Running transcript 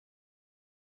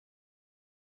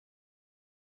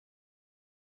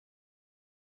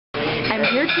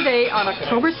today on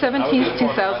October 17th,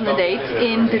 2008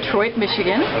 in Detroit,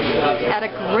 Michigan at a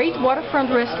great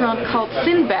waterfront restaurant called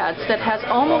Sindbad that has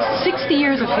almost 60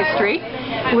 years of history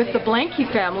with the Blanky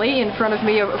family. In front of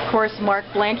me, of course, Mark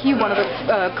Blanky, one of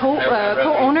the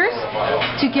co-owners.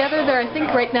 Together there, I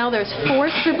think right now there's 4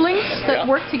 siblings that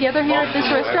work together here at this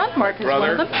restaurant. Mark is one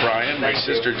of them. Brian, my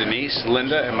sister Denise,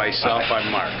 Linda, and myself, I'm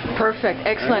Mark. Perfect,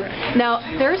 excellent. Now,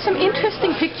 there are some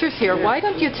interesting pictures here. Why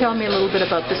don't you tell me a little bit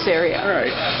about this area? All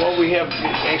right. Well, we have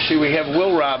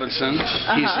Will Robinson.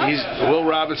 Will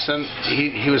Robinson.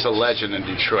 He was a legend in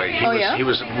Detroit. He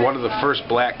was one of the first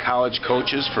black college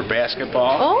coaches for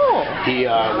basketball. Oh. He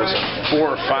was a 4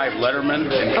 or 5 letterman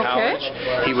in college.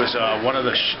 He was one of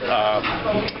the.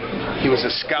 He was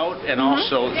a scout and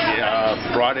also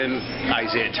brought in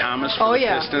Isaiah Thomas for the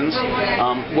Pistons.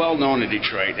 Well known in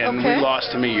Detroit, and we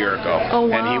lost him a year ago. Oh,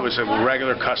 wow. And he was a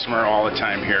regular customer all the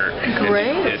time here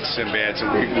at Sindbad's,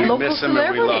 and we miss him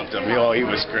and we loved him. Oh, he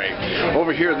was great.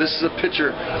 Over here, this is a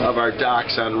picture of our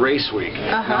docks on Race Week.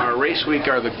 Now, our Race Week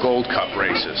are the Gold Cup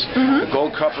races. The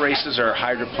Gold Cup races are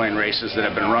hydroplane races that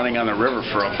have been running on the river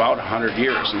for about 100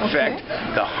 years. In fact,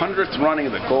 the 100th running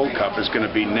of the Gold Cup is going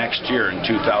to be next year in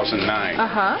 2009.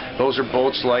 Those are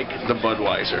boats like the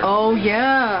Budweiser. Oh,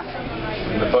 yeah.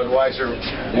 The Budweiser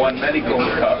won many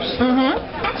Gold Cups.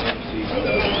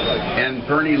 And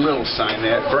Bernie Little signed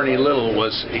that. Bernie Little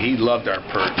he loved our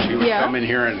perch. He would come in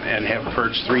here and have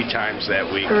perch 3 times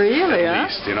that week. Really? At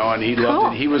least, you know, and he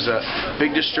loved it. He was a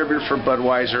big distributor for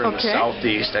Budweiser in the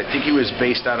Southeast. I think he was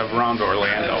based out of around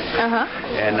Orlando.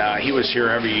 And he was here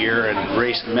every year and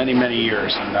raced many, many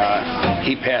years. And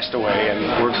he passed away,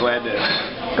 and we're glad to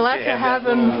have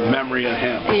him. Memory of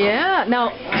him. Yeah.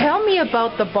 Now, tell me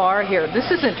about the bar here.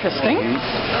 This is interesting.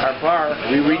 Our bar,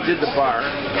 we redid the bar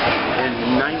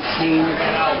in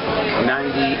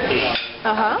 1998.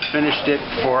 Finished it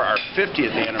for our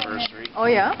 50th anniversary. Oh,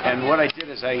 yeah? And what I did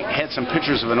is I had some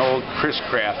pictures of an old Chris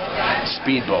Craft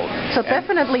speedboat. So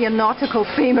definitely a nautical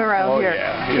theme around here.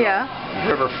 Yeah.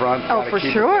 Riverfront. Oh, for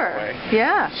sure.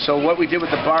 Yeah. So what we did with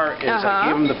the bar is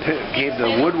I gave the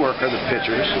woodworker the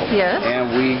pictures. Yes.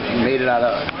 And we made it out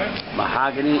of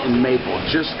mahogany and maple,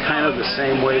 just kind of the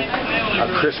same way a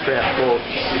Chris Craft boat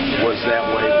was that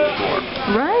way before.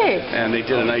 Right. And they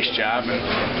did a nice job.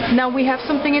 And now we have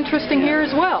something interesting here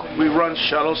as well. We run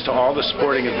shuttles to all the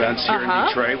sporting events here in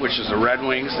Detroit, which is the Red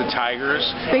Wings, the Tigers,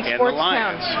 and the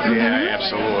Lions. Yeah,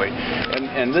 absolutely.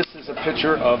 And this is a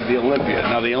picture of the Olympia.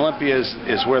 Now the Olympia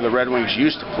is where the Red Wings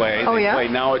used to play. They play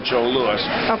now at Joe Louis.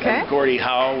 And Gordie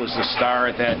Howe was the star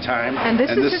at that time. And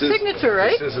this is his signature,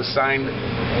 right? This is a signed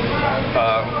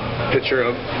picture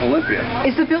of Olympia.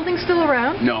 Is the building still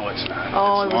around? No, it's not.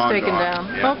 Oh, it was taken down.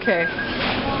 Yeah. Okay.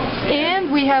 And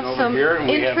we have some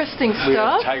interesting stuff. We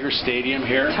have Tiger Stadium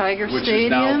here, which is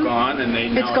now gone, and they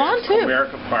now have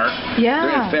America Park.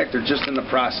 Yeah. In fact, they're just in the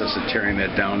process of tearing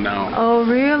that down now. Oh,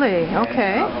 really?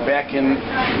 Okay. And, back in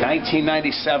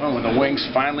 1997, when the Wings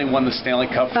finally won the Stanley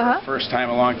Cup for the first time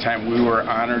in a long time, we were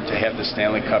honored to have the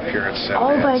Stanley Cup here at Sindbad.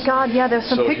 Oh my God! Yeah, there's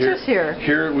some pictures here.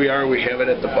 Here we are. We have it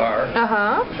at the bar.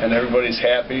 And everybody's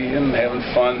happy and having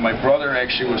fun. My brother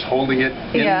actually was holding it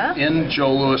in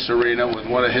Joe Louis Arena with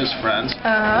one of his friends.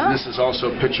 And this is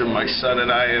also a picture of my son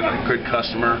and I and a good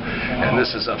customer. And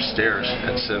this is upstairs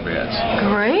at Sindbad's.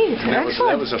 Great.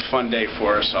 That was a fun day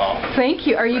for us all. Thank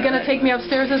you. Are you going to take me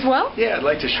upstairs as well? Yeah, I'd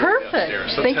like to show you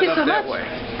upstairs. Thank you so much.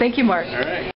 Thank you, Mark. All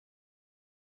right.